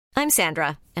I'm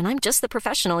Sandra, and I'm just the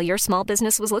professional your small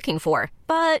business was looking for.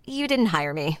 But you didn't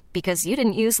hire me because you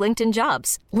didn't use LinkedIn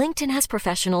Jobs. LinkedIn has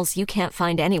professionals you can't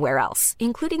find anywhere else,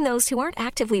 including those who aren't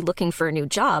actively looking for a new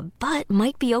job, but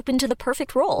might be open to the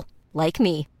perfect role, like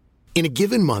me. In a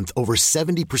given month, over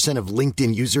 70% of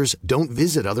LinkedIn users don't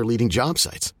visit other leading job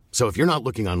sites. So if you're not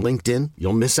looking on LinkedIn,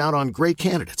 you'll miss out on great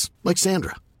candidates like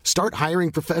Sandra. Start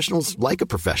hiring professionals like a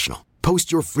professional.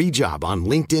 Post your free job on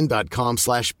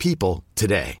linkedin.com/people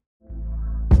today.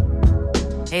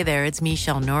 Hey there, it's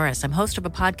Michelle Norris. I'm host of a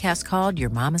podcast called Your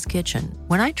Mama's Kitchen.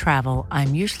 When I travel,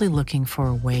 I'm usually looking for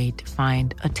a way to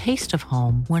find a taste of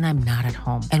home when I'm not at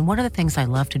home. And one of the things I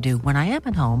love to do when I am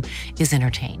at home is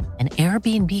entertain. And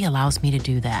Airbnb allows me to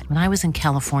do that. When I was in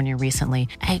California recently,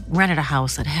 I rented a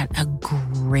house that had a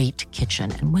great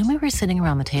kitchen. And when we were sitting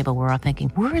around the table, we're all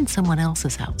thinking, we're in someone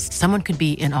else's house. Someone could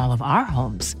be in all of our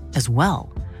homes as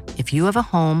well. If you have a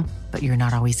home, but you're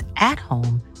not always at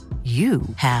home, you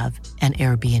have an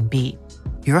Airbnb.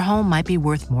 Your home might be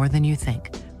worth more than you think.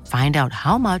 Find out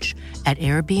how much at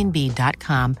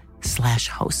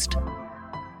airbnb.com/host.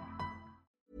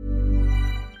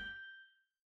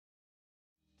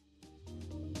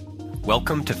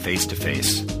 Welcome to Face to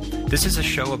Face. This is a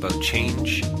show about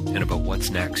change and about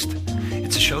what's next.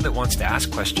 It's a show that wants to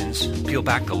ask questions, peel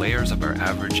back the layers of our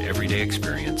average everyday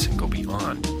experience, and go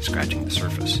beyond scratching the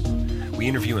surface. We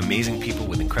interview amazing people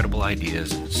with incredible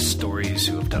ideas and stories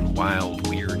who have done wild,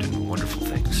 weird, and wonderful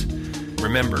things.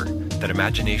 Remember that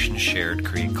imagination shared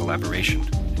creates collaboration,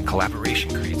 and collaboration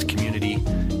creates community,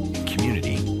 and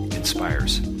community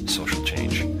inspires social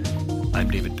change.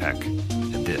 I'm David Peck,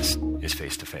 and this is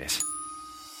Face to Face.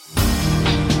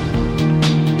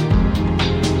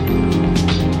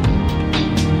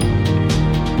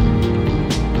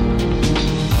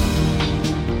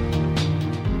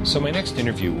 So my next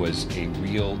interview was a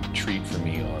real treat for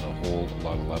me on a whole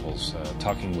lot of levels,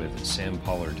 talking with Sam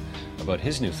Pollard about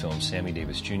his new film, Sammy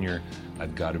Davis Jr.,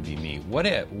 I've Gotta Be Me. What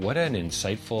an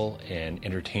insightful and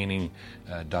entertaining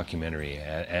documentary.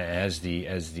 As the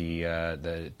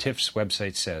TIFF's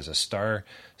website says, a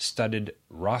star-studded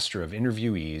roster of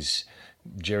interviewees.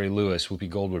 Jerry Lewis, Whoopi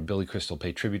Goldberg, Billy Crystal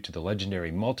pay tribute to the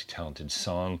legendary, multi-talented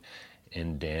song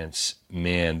and dance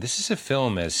man. This is a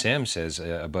film, as Sam says,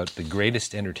 about the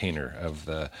greatest entertainer of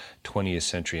the 20th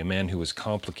century, a man who was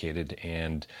complicated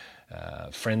and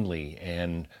friendly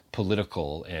and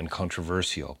political and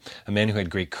controversial, a man who had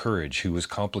great courage, who was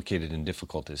complicated and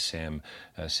difficult, as Sam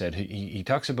said. He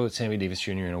talks about Sammy Davis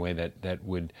Jr. in a way that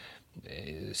would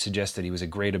suggest that he was a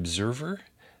great observer,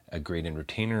 a great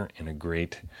entertainer, and a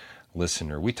great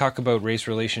listener. We talk about race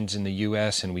relations in the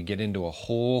U.S. and we get into a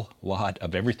whole lot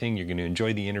of everything. You're going to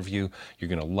enjoy the interview. You're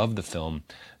going to love the film.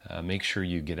 Make sure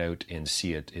you get out and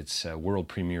see it. Its world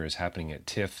premiere is happening at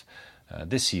TIFF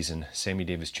this season. Sammy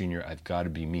Davis Jr., I've Gotta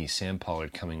Be Me. Sam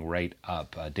Pollard coming right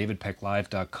up.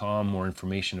 DavidPeckLive.com, more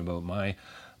information about my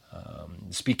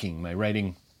speaking, my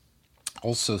writing.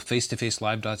 Also,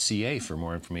 facetofacelive.ca for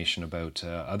more information about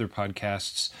other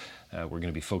podcasts. We're going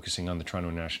to be focusing on the Toronto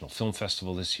International Film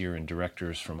Festival this year and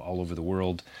directors from all over the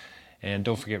world. And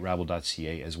don't forget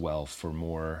rabble.ca as well for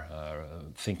more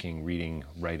thinking, reading,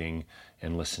 writing,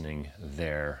 and listening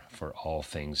there for all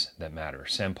things that matter.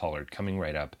 Sam Pollard coming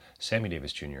right up. Sammy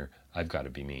Davis Jr., I've Gotta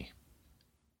Be Me.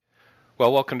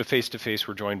 Well, welcome to Face to Face.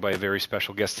 We're joined by a very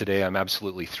special guest today. I'm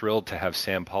absolutely thrilled to have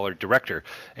Sam Pollard, director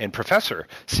and professor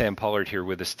Sam Pollard, here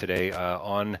with us today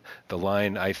on the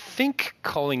line. I think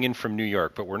calling in from New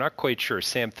York, but we're not quite sure.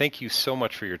 Sam, thank you so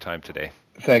much for your time today.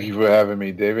 Thank you for having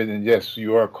me, David. And yes,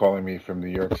 you are calling me from New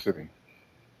York City.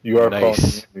 You are nice. Calling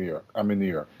me from New York. I'm in New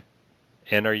York.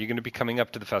 And are you going to be coming up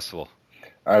to the festival?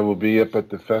 I will be up at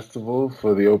the festival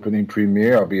for the opening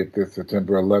premiere. I'll be at this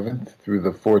September 11th through the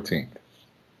 14th.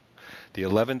 The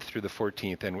 11th through the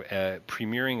 14th, and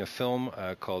premiering a film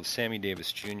called Sammy Davis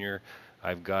Jr.,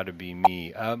 I've Gotta Be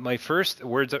Me. My first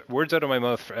words out of my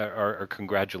mouth are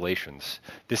congratulations.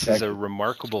 This is a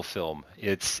remarkable film.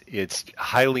 It's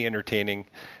highly entertaining.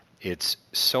 It's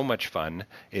so much fun.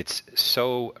 It's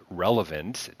so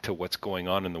relevant to what's going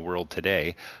on in the world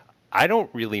today. I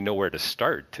don't really know where to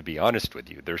start, to be honest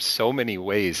with you. There's so many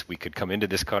ways we could come into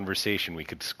this conversation. We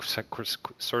could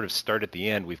sort of start at the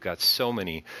end. We've got so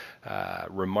many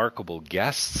remarkable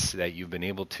guests that you've been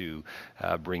able to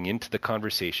bring into the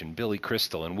conversation. Billy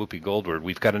Crystal and Whoopi Goldberg.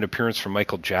 We've got an appearance from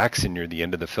Michael Jackson near the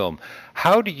end of the film.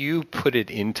 How do you put it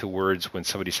into words when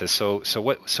somebody says, so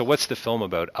what's the film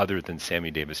about other than Sammy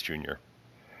Davis Jr.?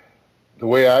 The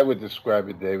way I would describe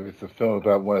it, David, it's a film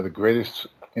about one of the greatest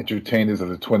entertainers of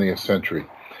the 20th century.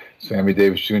 Sammy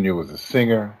Davis Jr. was a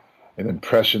singer, an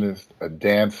impressionist, a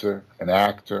dancer, an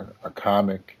actor, a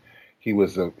comic. he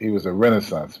was a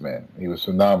Renaissance man. He was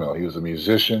phenomenal. He was a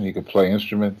musician. He could play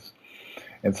instruments.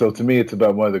 And so to me, it's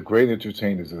about one of the great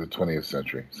entertainers of the 20th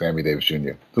century, Sammy Davis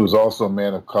Jr., who was also a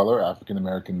man of color,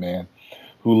 African-American man,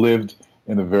 who lived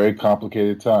in a very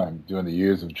complicated time during the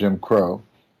years of Jim Crow,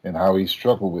 and how he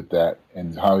struggled with that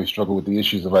and how he struggled with the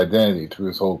issues of identity through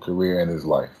his whole career and his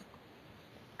life.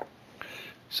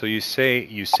 So you say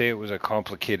it was a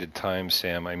complicated time,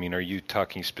 Sam. I mean, are you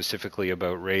talking specifically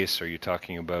about race? Are you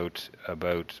talking about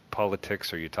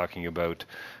politics? Are you talking about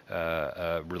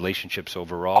relationships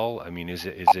overall? I mean, is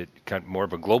it kind of more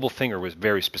of a global thing, or was it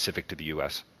very specific to the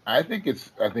U.S.? I think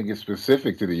it's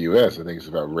specific to the U.S. I think it's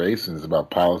about race and it's about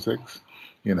politics.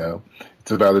 You know, it's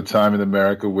about a time in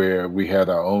America where we had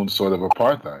our own sort of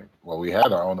apartheid. Well, we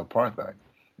had our own apartheid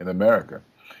in America.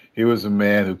 He was a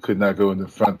man who could not go in the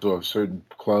front door of certain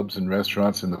clubs and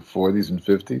restaurants in the 40s and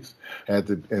 50s,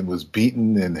 and was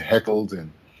beaten and heckled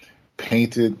and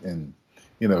painted and,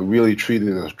 really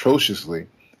treated atrociously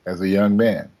as a young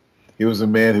man. He was a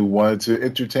man who wanted to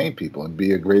entertain people and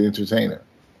be a great entertainer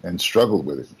and struggled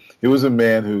with it. He was a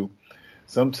man who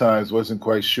sometimes wasn't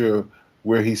quite sure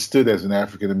where he stood as an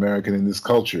African American in this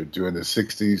culture during the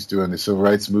 60s, during the Civil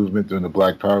Rights Movement, during the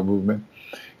Black Power movement.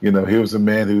 He was a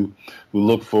man who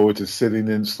looked forward to sleeping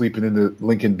in the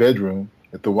Lincoln bedroom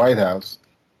at the White House.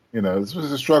 This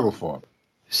was a struggle for him.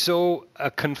 So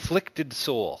a conflicted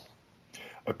soul.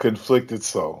 A conflicted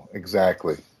soul,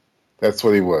 exactly. That's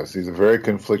what he was. He's a very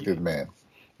conflicted man.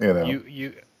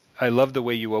 I love the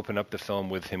way you open up the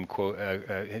film with him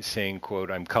saying,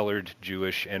 quote, "I'm colored,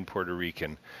 Jewish, and Puerto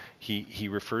Rican." He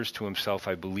refers to himself,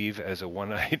 I believe, as a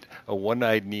one-eyed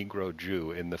Negro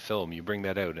Jew in the film. You bring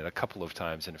that out in a couple of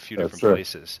times in a few different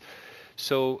places.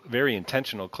 So very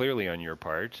intentional, clearly on your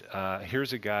part.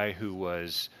 Here's a guy who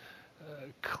was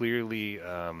clearly,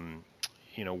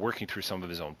 working through some of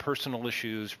his own personal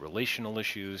issues, relational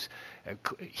issues.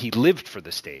 He lived for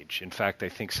the stage. In fact, I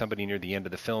think somebody near the end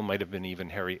of the film might have been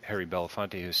even Harry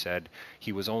Belafonte, who said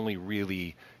he was only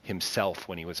really himself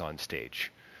when he was on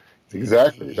stage.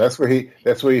 Exactly. That's where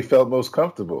he felt most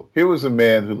comfortable. Here was a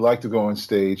man who liked to go on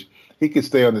stage. He could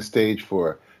stay on the stage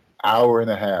for an hour and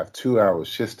a half, 2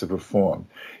 hours just to perform.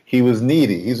 He was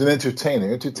needy. He's an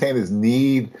entertainer. Entertainers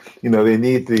need, they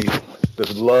need the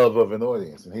love of an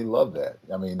audience, and he loved that.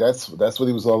 I mean, that's what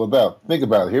he was all about. Think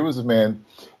about it. Here was a man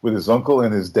with his uncle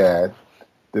and his dad.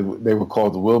 They were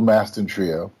called the Will Maston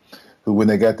Trio, who, when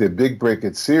they got their big break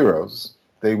at Ciro's,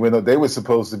 they were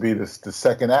supposed to be the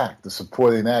second act, the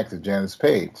supporting act of Janis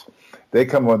Page. They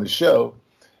come on the show.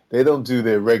 They don't do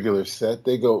their regular set.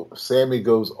 Sammy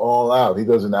goes all out. He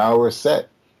does an hour set,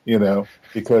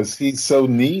 because he's so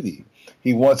needy.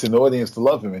 He wants an audience to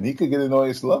love him, and he could get an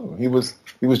audience to love him. He was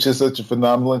just such a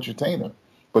phenomenal entertainer,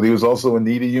 but he was also a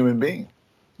needy human being,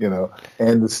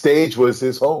 and the stage was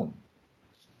his home.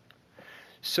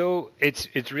 So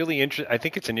it's really interesting. I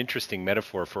think it's an interesting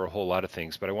metaphor for a whole lot of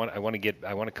things, but I want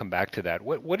to come back to that.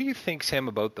 What do you think, Sam,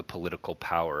 about the political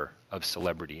power of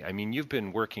celebrity? I mean, you've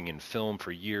been working in film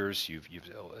for years. You've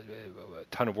a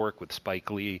ton of work with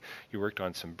Spike Lee. You worked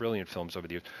on some brilliant films over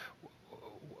the years.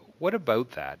 What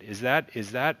about that?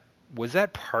 Was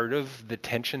that part of the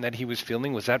tension that he was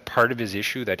feeling? Was that part of his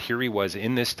issue, that here he was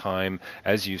in this time,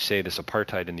 as you say, this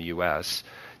apartheid in the U.S.?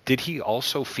 Did he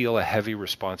also feel a heavy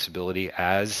responsibility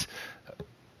as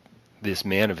this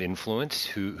man of influence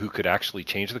who could actually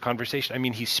change the conversation? I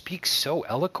mean, he speaks so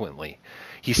eloquently.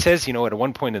 He says, at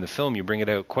one point in the film, you bring it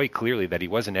out quite clearly that he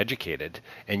wasn't educated,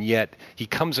 and yet he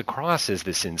comes across as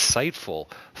this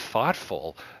insightful,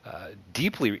 thoughtful,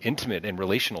 deeply intimate and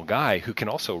relational guy who can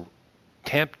also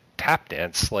tap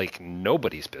dance like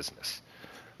nobody's business.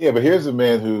 Yeah, but here's a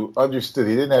man who understood.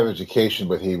 He didn't have education,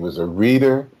 but he was a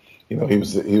reader. He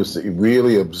was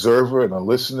really observer and a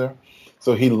listener.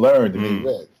 So he learned and he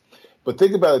read. But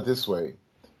think about it this way.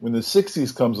 When the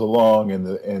 60s comes along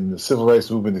and the civil rights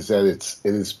movement is at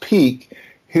its peak,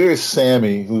 here's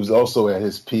Sammy, who's also at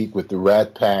his peak with the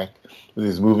Rat Pack, with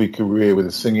his movie career, with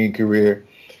his singing career.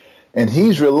 And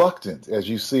he's reluctant, as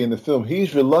you see in the film,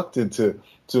 he's reluctant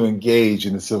to engage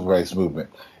in the civil rights movement.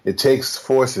 It takes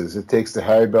forces. It takes the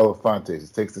Harry Belafontes.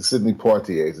 It takes the Sidney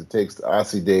Poitiers. It takes the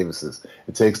Ossie Davises.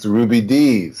 It takes the Ruby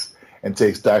Dees. And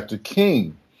takes Dr.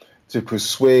 King to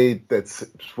persuade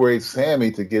Sammy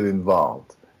to get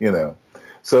involved.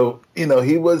 So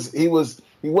he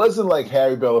wasn't like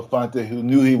Harry Belafonte, who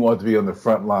knew he wanted to be on the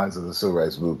front lines of the civil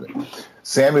rights movement.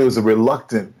 Sammy was a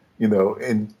reluctant,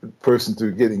 person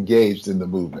to get engaged in the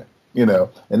movement.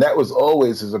 And that was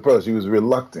always his approach. He was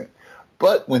reluctant.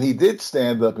 But when he did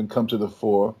stand up and come to the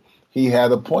fore, he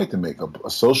had a point to make, a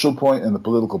social point and a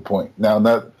political point. Now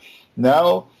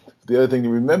the other thing to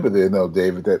remember there, though,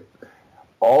 David, that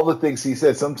all the things he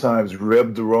said sometimes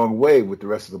rubbed the wrong way with the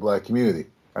rest of the black community.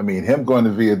 I mean, him going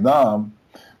to Vietnam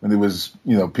when there was,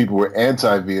 people were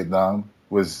anti-Vietnam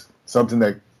was something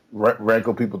that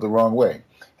rankled people the wrong way.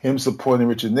 Him supporting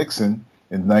Richard Nixon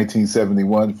in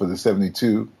 1971 for the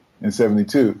 72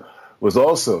 was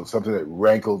also something that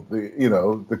rankled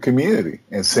the community.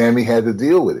 And Sammy had to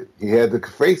deal with it. He had to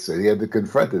face it. He had to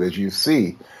confront it, as you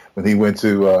see when he went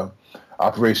to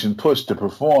Operation Push to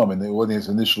perform, and the audience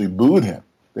initially booed him.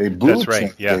 They booed That's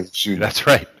right. Sammy Yeah, that's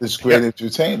right. This great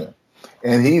entertainer,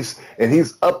 and he's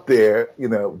up there,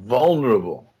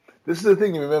 vulnerable. This is the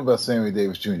thing to remember about Sammy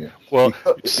Davis Jr. Well,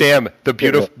 Sam, the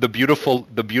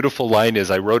beautiful line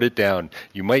is, I wrote it down.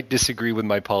 You might disagree with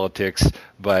my politics,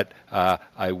 but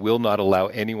I will not allow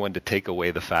anyone to take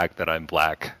away the fact that I'm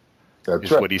black.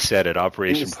 That's what he said at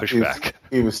Operation Pushback.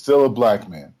 He was still a black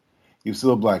man. He was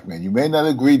still a black man. You may not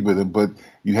agree with him, but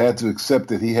you had to accept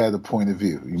that he had a point of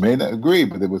view. You may not agree,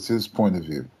 but it was his point of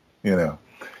view. And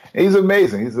he's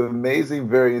amazing. He's an amazing,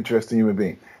 very interesting human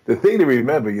being. The thing to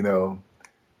remember,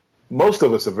 most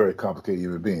of us are very complicated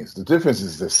human beings. The difference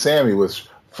is that Sammy was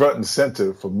front and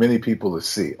center for many people to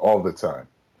see all the time.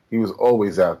 He was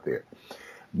always out there.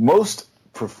 Most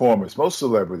performers, most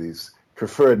celebrities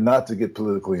prefer not to get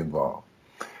politically involved.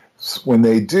 When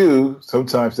they do,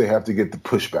 sometimes they have to get the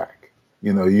pushback.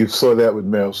 You saw that with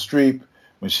Meryl Streep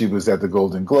when she was at the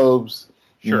Golden Globes.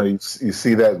 Sure. You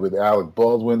see that with Alec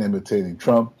Baldwin imitating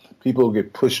Trump. People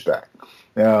get pushback.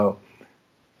 Now,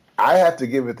 I have to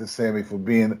give it to Sammy for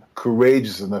being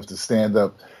courageous enough to stand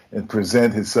up and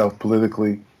present himself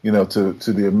politically, to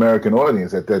the American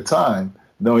audience at that time,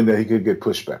 knowing that he could get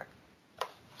pushback.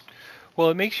 Well,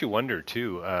 it makes you wonder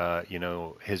too.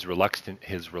 His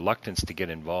reluctance to get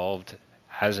involved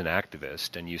as an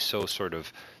activist, and you sort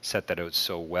of set that out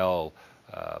so well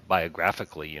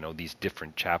biographically. These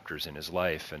different chapters in his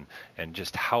life, and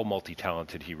just how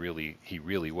multi-talented he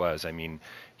really was. I mean,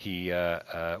 he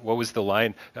what was the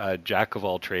line? Jack of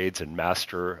all trades and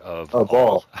master of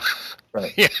all.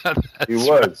 Right. Yeah, he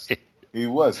was. Right. He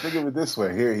was. Think of it this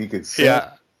way: here he could sing.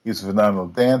 Yeah. He's a phenomenal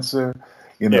dancer.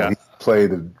 He could play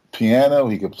the piano.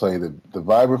 He could play the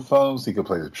vibraphones. He could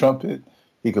play the trumpet.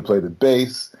 He could play the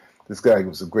bass. This guy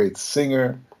was a great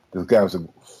singer. This guy was a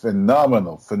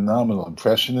phenomenal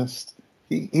impressionist.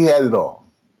 He had it all.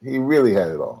 He really had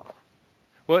it all.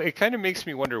 Well, it kind of makes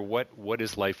me wonder what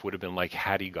his life would have been like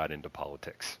had he got into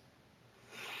politics.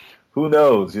 Who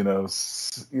knows? He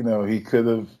could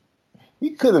have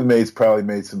probably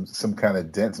made some kind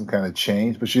of dent, some kind of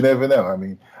change, but you never know. I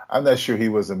mean, I'm not sure he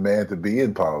was a man to be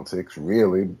in politics,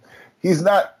 really. He's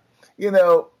not,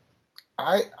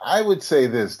 I would say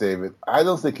this, David. I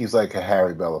don't think he's like a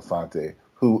Harry Belafonte,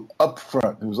 who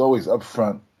was always up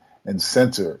front and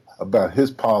center about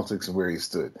his politics and where he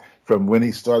stood, from when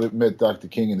he met Dr.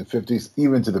 King in the 50s,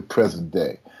 even to the present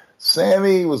day.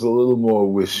 Sammy was a little more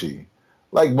wishy,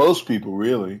 like most people,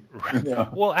 really.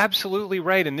 Well, absolutely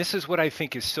right. And this is what I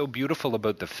think is so beautiful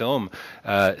about the film,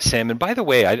 Sam. And by the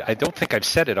way, I don't think I've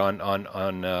said it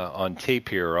on tape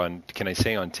here. Can I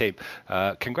say on tape?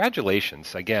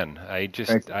 Congratulations again.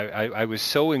 I was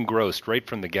so engrossed right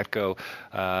from the get-go.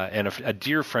 And a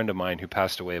dear friend of mine who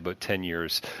passed away about 10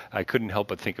 years, I couldn't help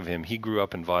but think of him. He grew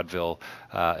up in vaudeville,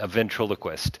 a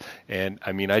ventriloquist. And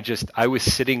I mean, I was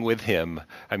sitting with him.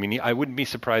 I mean, I wouldn't be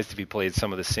surprised if he played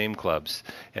some of the same clubs.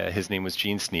 His name was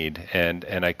Gene Sneed,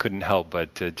 and I couldn't help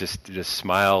but just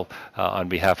smile on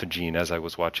behalf of Gene as I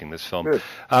was watching this film.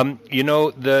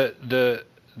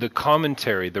 The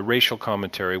commentary, the racial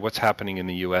commentary, what's happening in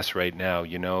the U.S. right now,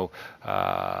 the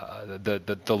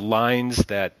lines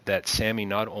that Sammy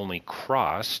not only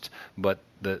crossed, but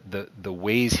the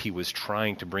ways he was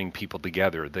trying to bring people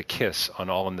together, the kiss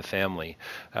on All in the Family,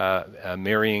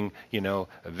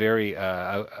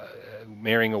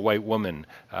 marrying a white woman,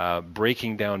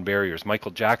 breaking down barriers.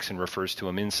 Michael Jackson refers to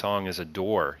him in song as a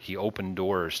door. He opened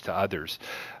doors to others.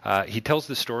 He tells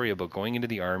the story about going into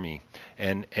the army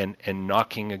and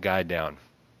knocking a guy down.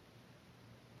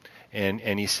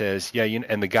 And he says,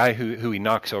 and the guy who he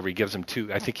knocks over, he gives him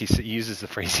two, I think he uses the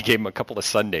phrase, he gave him a couple of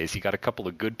Sundays. He got a couple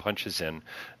of good punches in,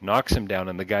 knocks him down,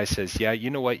 and the guy says, yeah, you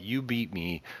know what, you beat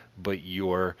me, but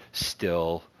you're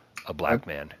still a black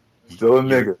man. Still a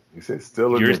nigger. You say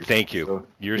still a nigger. Thank you.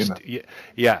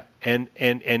 Yeah. And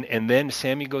then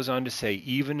Sammy goes on to say,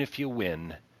 even if you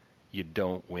win, you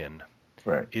don't win.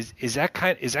 Right. Is that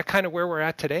kind of where we're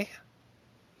at today?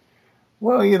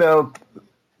 Well,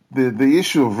 the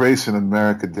issue of race in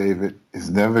America, David, is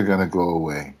never going to go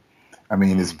away. I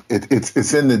mean, it's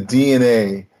in the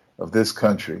DNA of this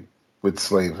country with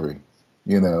slavery.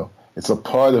 It's a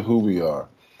part of who we are.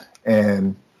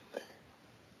 And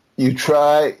you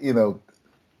try,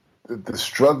 the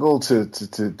struggle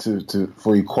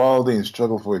for equality and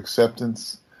struggle for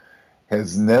acceptance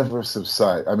has never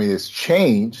subsided. I mean, it's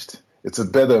changed. It's a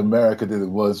better America than it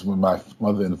was when my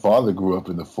mother and father grew up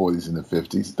in the 40s and the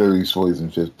 50s, 30s, 40s,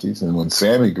 and 50s, and when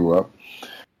Sammy grew up.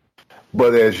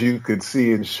 But as you could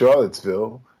see in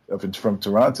Charlottesville, from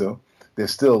Toronto,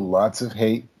 there's still lots of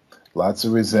hate, lots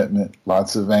of resentment,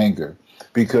 lots of anger,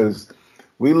 because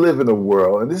we live in a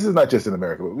world, and this is not just in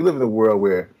America, but we live in a world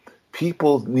where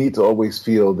people need to always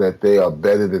feel that they are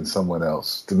better than someone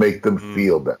else to make them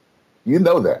feel better. You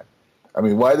know that. I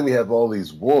mean, why do we have all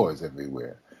these wars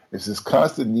everywhere? It's this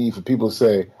constant need for people to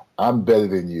say, I'm better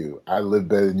than you. I live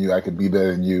better than you. I can be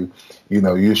better than you.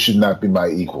 You should not be my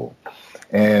equal.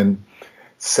 And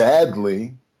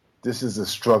sadly, this is a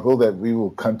struggle that we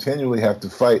will continually have to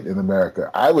fight in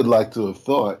America. I would like to have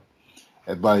thought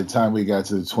that by the time we got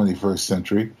to the 21st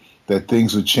century, that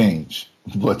things would change.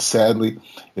 But sadly,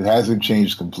 it hasn't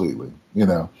changed completely,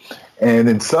 And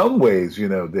in some ways,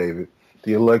 David,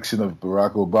 the election of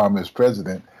Barack Obama as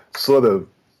president sort of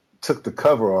took the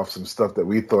cover off some stuff that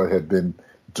we thought that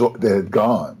had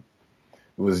gone.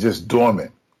 It was just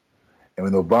dormant. And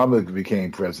when Obama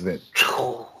became president,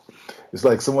 it's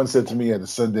like someone said to me at the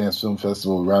Sundance Film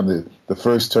Festival around the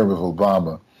first term of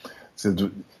Obama,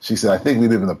 she said, I think we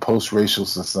live in a post-racial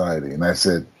society. And I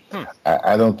said,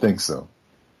 I don't think so.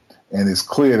 And it's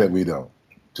clear that we don't.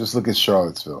 Just look at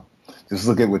Charlottesville. Just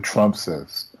look at what Trump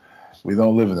says. We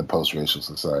don't live in a post-racial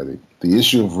society. The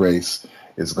issue of race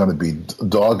is going to be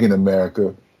dogging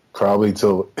America probably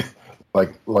till,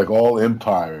 like all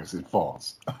empires, it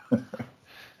falls.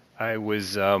 I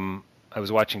was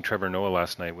watching Trevor Noah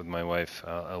last night with my wife.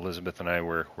 Elizabeth and I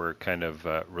were kind of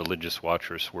religious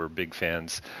watchers. We're big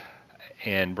fans.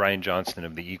 And Brian Johnston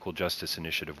of the Equal Justice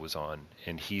Initiative was on,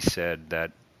 and he said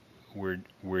that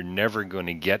we're never going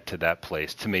to get to that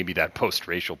place, to maybe that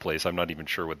post-racial place. I'm not even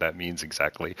sure what that means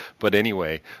exactly. But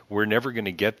anyway, we're never going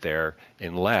to get there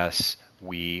unless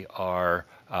we are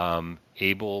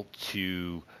able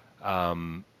to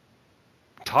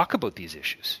talk about these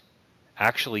issues,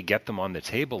 actually get them on the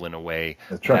table in a way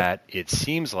that it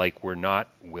seems like we're not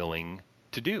willing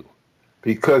to do.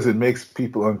 Because it makes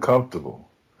people uncomfortable.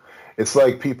 It's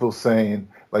like people saying,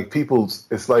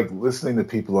 it's like listening to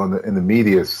people in the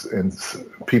media and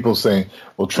people saying,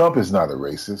 well, Trump is not a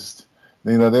racist.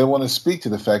 They want to speak to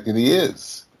the fact that he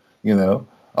is,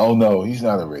 Oh, no, he's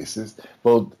not a racist.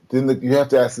 Well, then you have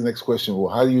to ask the next question,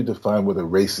 well, how do you define what a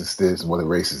racist is and what a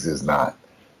racist is not?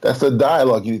 That's the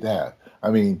dialogue you need to have.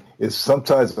 I mean, is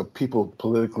sometimes people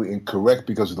politically incorrect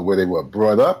because of the way they were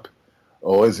brought up,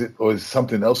 or is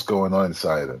something else going on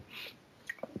inside them?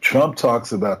 Trump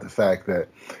talks about the fact that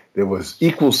there was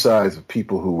equal size of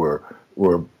people who were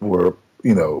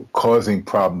causing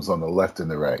problems on the left and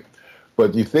the right.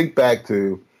 But you think back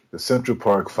to the Central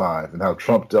Park Five and how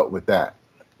Trump dealt with that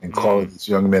and calling these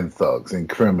young men thugs and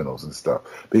criminals and stuff,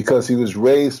 because he was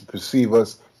raised to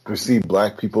perceive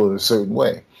black people in a certain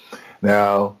way.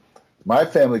 Now, my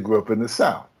family grew up in the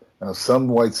South. Now, some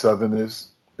white Southerners,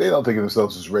 they don't think of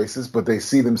themselves as racist, but they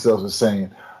see themselves as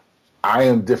saying, I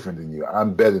am different than you.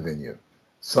 I'm better than you.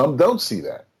 Some don't see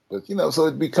that. But, so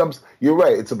it becomes, you're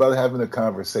right, it's about having a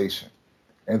conversation.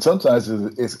 And sometimes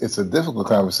it's a difficult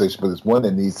conversation, but it's one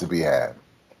that needs to be had.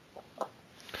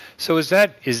 So is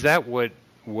that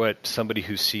what somebody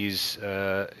who sees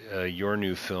your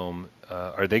new film,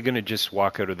 are they going to just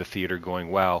walk out of the theater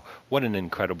going, wow, what an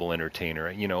incredible entertainer?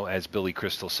 As Billy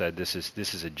Crystal said, this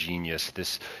is a genius.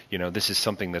 This is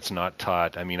something that's not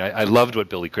taught. I mean, I loved what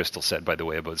Billy Crystal said, by the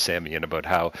way, about Sammy and about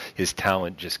how his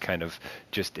talent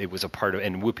it was a part of,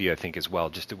 and Whoopi, I think, as well,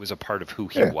 it was a part of who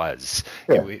he was.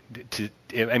 Yeah.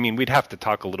 We'd have to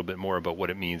talk a little bit more about what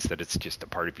it means that it's just a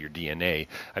part of your DNA.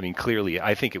 I mean, clearly,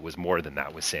 I think it was more than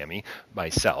that with Sammy,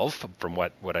 myself, from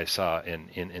what I saw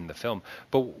in the film.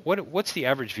 But what's the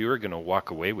average viewer going to walk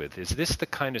away with? Is this the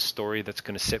kind of story that's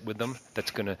going to sit with them?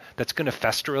 That's going to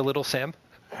fester a little, Sam?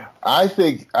 I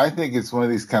think it's one of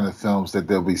these kind of films that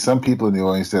there'll be some people in the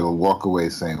audience that'll walk away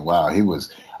saying, "Wow,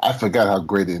 I forgot how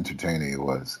great an entertainer he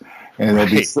was," and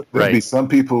there'll be some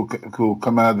people who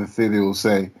come out of the theater who will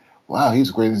say, "Wow, he's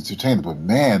a great entertainer, but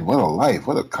man,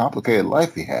 what a complicated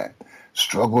life he had,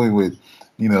 struggling with,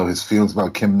 his feelings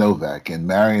about Kim Novak and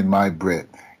marrying my Brit,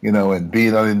 and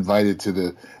being uninvited to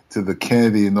the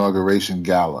Kennedy inauguration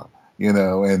gala,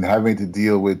 and having to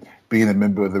deal with being a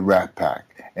member of the Rat Pack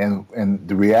and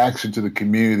the reaction to the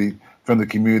community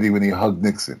when he hugged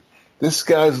Nixon. This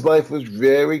guy's life was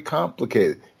very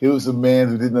complicated. He was a man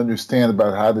who didn't understand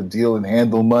about how to deal and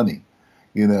handle money,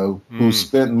 who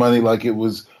spent money like it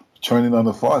was turning on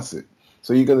the faucet.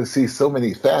 So you're going to see so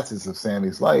many facets of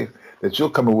Sammy's life that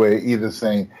you'll come away either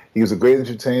saying he was a great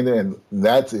entertainer and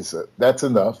that's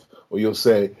enough, or you'll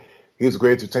say he was a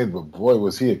great entertainer, but boy,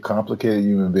 was he a complicated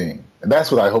human being. And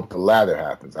that's what I hope the latter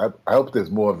happens. I hope there's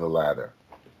more of the latter.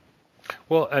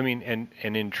 Well, I mean, and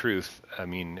in truth,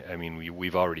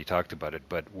 we've already talked about it,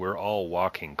 but we're all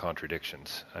walking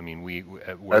contradictions. I mean, we're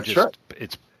that's just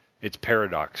right. It's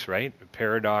paradox, right?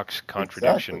 Paradox,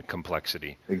 contradiction, Exactly.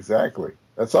 Complexity. Exactly.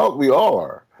 That's all we all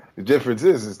are. The difference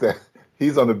is that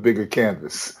he's on a bigger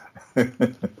canvas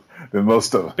than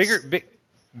most of us.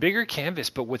 Bigger canvas,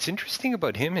 but what's interesting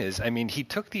about him is, I mean, he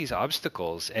took these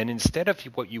obstacles, and instead of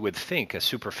what you would think a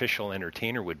superficial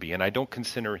entertainer would be, and I don't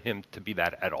consider him to be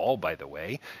that at all, by the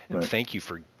way, and Right. thank you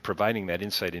for providing that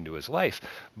insight into his life,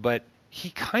 but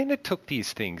he kind of took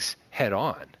these things head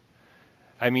on.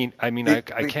 I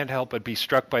can't help but be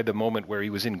struck by the moment where he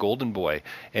was in Golden Boy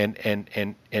and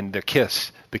the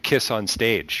kiss on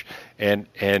stage,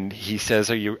 and he says,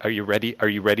 "Are you ready? Are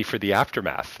you ready for the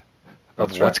aftermath of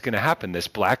That's what's right. going to happen?" This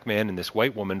black man and this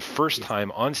white woman, first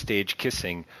time on stage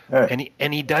kissing, Right.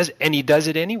 and he does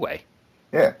it anyway.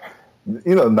 Yeah.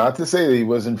 Not to say that he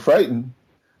wasn't frightened,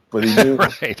 but he knew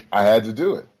Right. I had to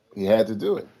do it. He had to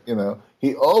do it.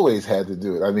 He always had to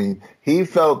do it. I mean, he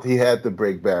felt he had to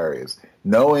break barriers,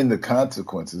 knowing the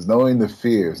consequences, knowing the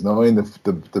fears, knowing the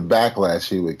backlash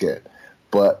he would get.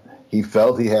 But he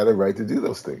felt he had a right to do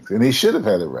those things, and he should have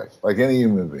had a right, like any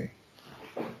human being.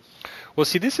 Well,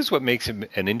 see, this is what makes him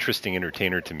an interesting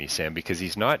entertainer to me, Sam, because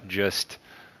he's not just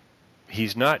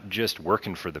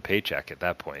working for the paycheck at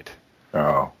that point.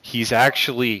 Oh, He's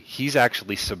actually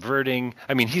subverting.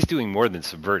 I mean, he's doing more than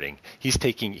subverting. He's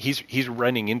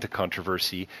running into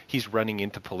controversy. He's running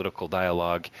into political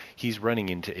dialogue. He's running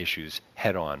into issues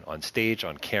head on stage,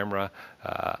 on camera.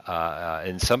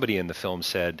 And somebody in the film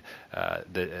said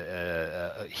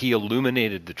that he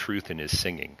illuminated the truth in his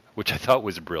singing, which I thought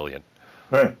was brilliant.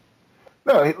 right.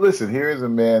 No, listen, here is a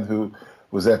man who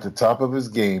was at the top of his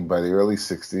game by the early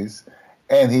 60s,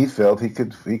 and he felt he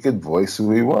could voice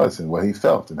who he was and what he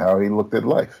felt and how he looked at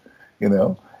life,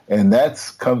 And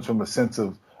that comes from a sense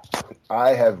of,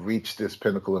 I have reached this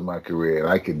pinnacle in my career, and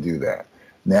I can do that.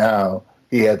 Now,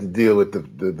 he had to deal with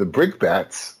the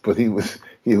brickbats, but he was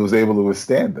able to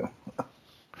withstand them.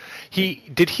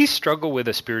 Did he struggle with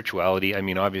a spirituality? I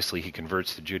mean, obviously he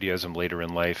converts to Judaism later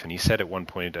in life, and he said at one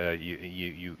point,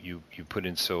 you put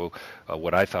in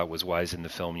what I thought was wise in the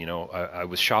film. I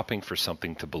was shopping for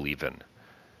something to believe in.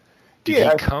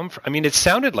 Did he come from? I mean, it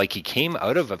sounded like he came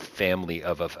out of a family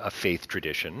of a faith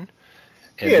tradition,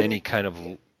 and then he kind of.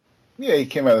 Yeah, he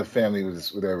came out of a family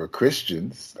they were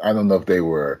Christians. I don't know if they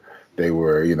were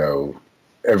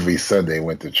every Sunday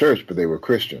went to church, but they were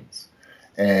Christians,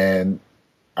 and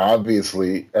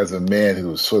obviously, as a man who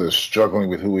was sort of struggling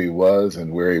with who he was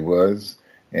and where he was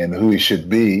and who he should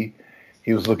be,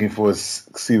 he was looking for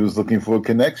a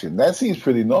connection. That seems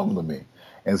pretty normal to me.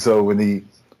 And so when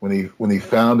he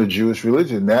found the Jewish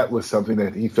religion, that was something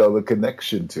that he felt a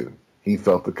connection to. He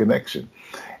felt the connection,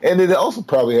 and it also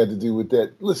probably had to do with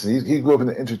that. Listen, he grew up in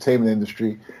the entertainment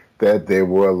industry. That there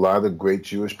were a lot of great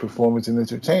Jewish performers and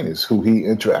entertainers who he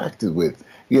interacted with,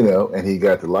 and he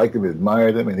got to like them,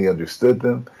 admire them, and he understood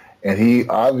them. And he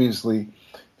obviously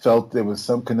felt there was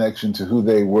some connection to who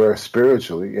they were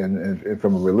spiritually and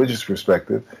from a religious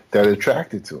perspective that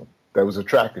attracted to him, that was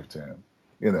attractive to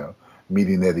him,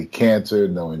 meeting Eddie Cantor,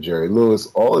 knowing Jerry Lewis,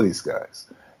 all of these guys.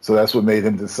 So that's what made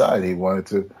him decide he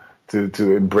wanted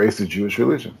to embrace the Jewish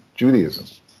religion, Judaism.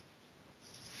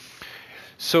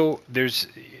 So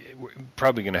we're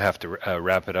probably going to have to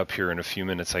wrap it up here in a few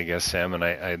minutes, I guess, Sam.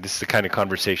 And this is the kind of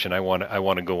conversation I want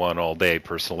to go on all day,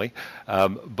 personally.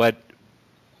 But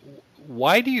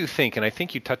why do you think? And I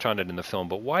think you touch on it in the film.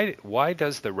 But why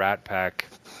does the Rat Pack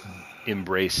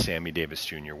embrace Sammy Davis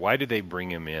Jr.? Why do they bring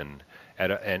him in?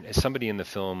 And somebody in the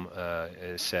film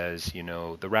says,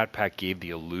 the Rat Pack gave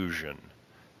the illusion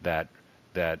that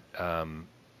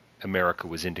America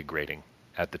was integrating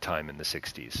at the time in the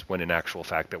 60s, when in actual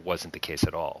fact that wasn't the case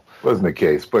at all. Wasn't the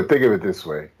case, but think of it this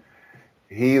way.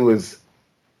 He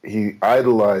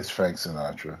idolized Frank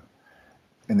Sinatra.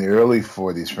 In the early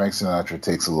 40s, Frank Sinatra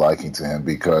takes a liking to him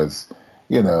because,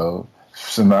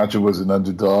 Sinatra was an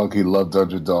underdog. He loved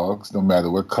underdogs, no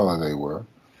matter what color they were,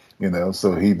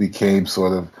 so he became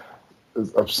sort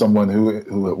of someone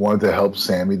who wanted to help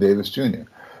Sammy Davis Jr.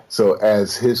 So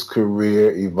as his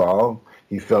career evolved,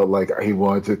 he felt like he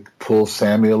wanted to pull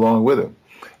Sammy along with him.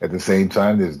 At the same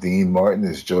time, there's Dean Martin,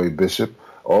 there's Joey Bishop,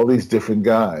 all these different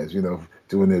guys,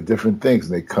 doing their different things,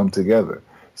 and they come together.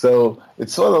 So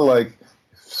it's sort of like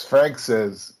Frank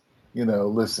says,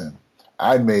 listen,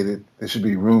 I made it. There should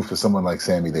be room for someone like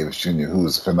Sammy Davis Jr., who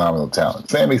was a phenomenal talent.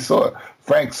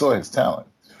 Frank saw his talent.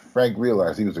 Frank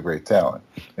realized he was a great talent,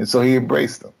 and so he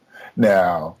embraced him.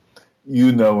 Now,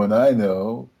 you know and I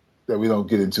know that we don't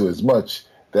get into as much.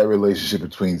 That relationship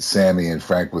between Sammy and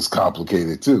Frank was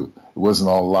complicated, too. It wasn't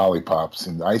all lollipops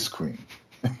and ice cream,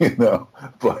 you know.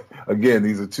 But, again,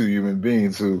 these are two human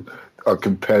beings who are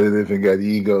competitive and got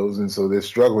egos, and so they're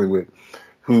struggling with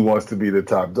who wants to be the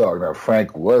top dog. Now,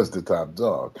 Frank was the top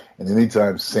dog, and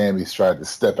anytime Sammy's tried to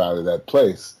step out of that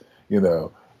place, you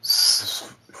know,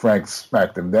 Frank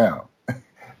smacked him down,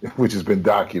 which has been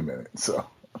documented. So,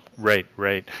 right.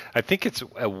 I think it's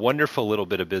a wonderful little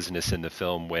bit of business in the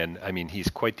film when, I mean, he's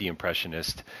quite the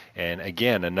impressionist, and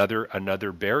again,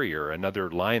 another barrier, another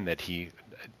line that he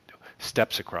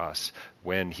steps across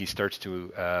when he starts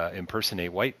to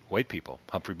impersonate white people,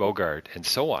 Humphrey Bogart, and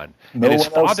so on. And his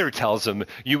father tells him,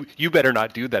 "You better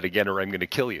not do that again, or I'm going to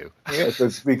kill you." Yeah,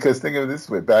 because think of it this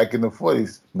way: back in the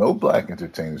 40s, no black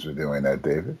entertainers were doing that,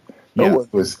 David. No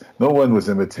one was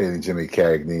imitating Jimmy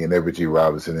Cagney and Everett G.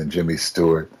 Robinson and Jimmy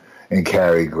Stewart and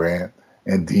Cary Grant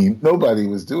and Dean. Nobody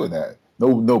was doing that.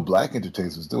 No black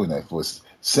entertainers was doing that. For us,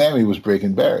 Sammy was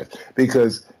breaking barriers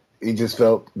because he just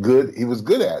felt good. He was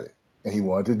good at it, and he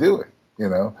wanted to do it. You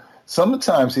know,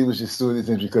 sometimes he was just doing these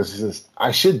things because he says,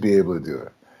 "I should be able to do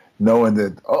it," knowing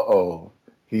that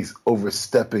he's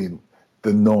overstepping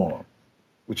the norm,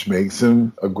 which makes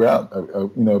him a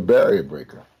barrier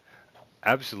breaker.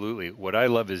 Absolutely. What I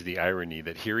love is the irony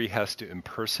that here he has to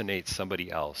impersonate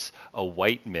somebody else, a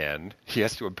white man. He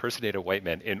has to impersonate a white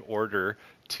man in order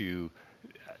to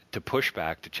push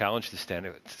back, to challenge the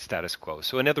status quo.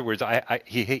 So in other words,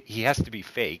 he has to be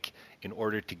fake in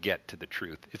order to get to the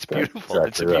truth. It's beautiful. Exactly.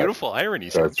 It's a beautiful irony.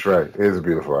 That's right. It is a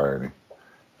beautiful irony.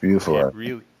 Beautiful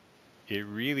irony. It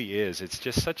really is. It's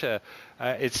just such a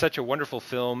wonderful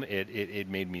film. It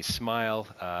made me smile.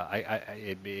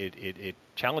 It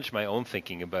challenged my own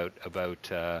thinking about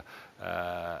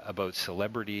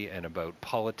celebrity and about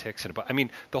politics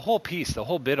and the whole piece, the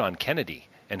whole bit on Kennedy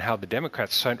and how the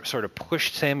Democrats sort of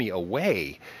pushed Sammy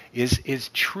away is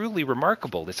truly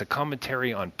remarkable. It's a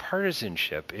commentary on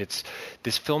partisanship.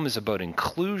 This film is about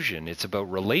inclusion. It's about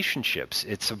relationships.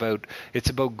 It's about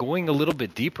going a little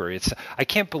bit deeper. I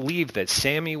can't believe that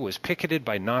Sammy was picketed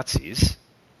by Nazis,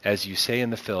 as you say in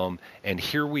the film, and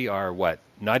here we are,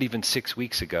 not even 6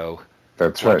 weeks ago,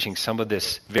 watching some of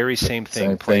this very same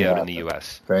thing play out in the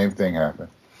U.S. Same thing happened.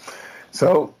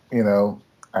 So,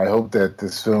 I hope that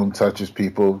this film touches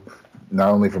people not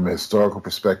only from a historical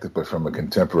perspective, but from a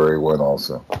contemporary one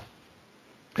also.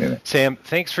 Yeah. Sam,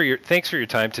 thanks for your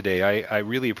time today. I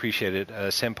really appreciate it.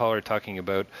 Sam Pollard talking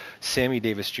about Sammy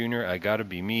Davis Jr., I Gotta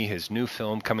Be Me, his new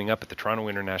film coming up at the Toronto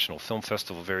International Film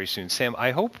Festival very soon. Sam,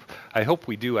 I hope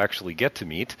we do actually get to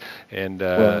meet and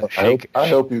I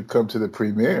hope you come to the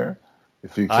premiere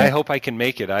if you can. I hope I can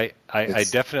make it. I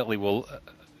definitely will.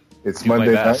 It's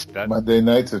Monday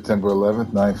night, September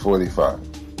 11th, 9:45.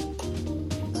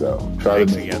 So try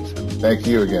to make it. Thank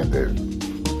you again, David.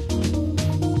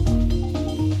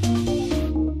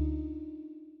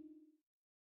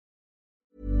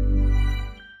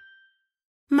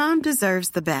 Mom deserves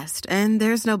the best, and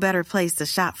there's no better place to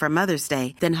shop for Mother's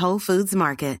Day than Whole Foods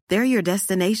Market. They're your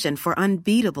destination for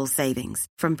unbeatable savings,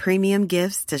 from premium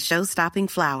gifts to show-stopping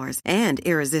flowers and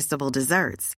irresistible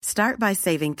desserts. Start by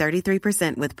saving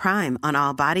 33% with Prime on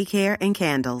all body care and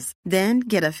candles. Then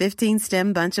get a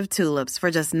 15-stem bunch of tulips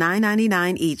for just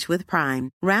 $9.99 each with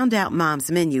Prime. Round out Mom's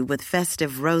menu with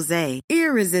festive rosé,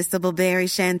 irresistible berry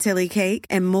chantilly cake,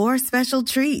 and more special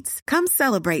treats. Come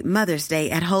celebrate Mother's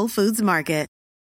Day at Whole Foods Market.